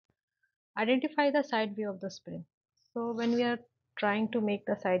Identify the side view of the spring. So when we are trying to make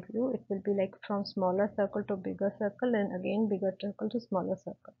the side view, it will be like from smaller circle to bigger circle and again bigger circle to smaller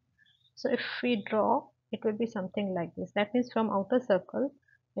circle. So if we draw, it will be something like this. That means from outer circle,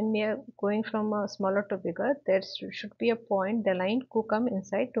 when we are going from a smaller to bigger, there should be a point, the line could come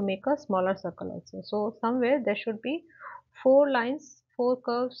inside to make a smaller circle also. So somewhere there should be 4 lines, 4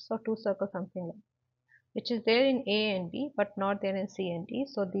 curves or 2 circles, something like, which is there in A and B but not there in C and D.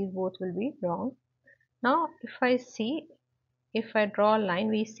 So these both will be wrong. Now if I draw a line,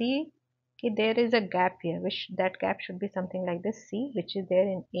 we see okay, there is a gap here, which that gap should be something like this C, which is there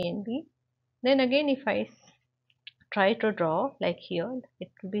in A and B. Then again, if I try to draw like here, it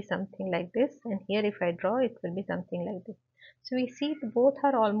will be something like this, and here if I draw, it will be something like this. So we see both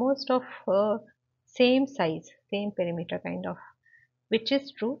are almost of same size, same perimeter kind of, which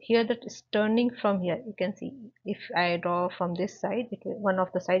is true. Here that is turning from here. You can see if I draw from this side, one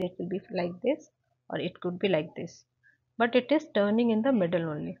of the side it will be like this, or it could be like this. But it is turning in the middle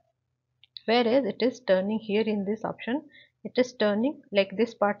only. Whereas it is turning here in this option, it is turning like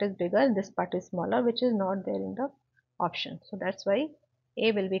this part is bigger and this part is smaller, which is not there in the option. So that's why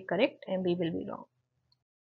A will be correct and B will be wrong.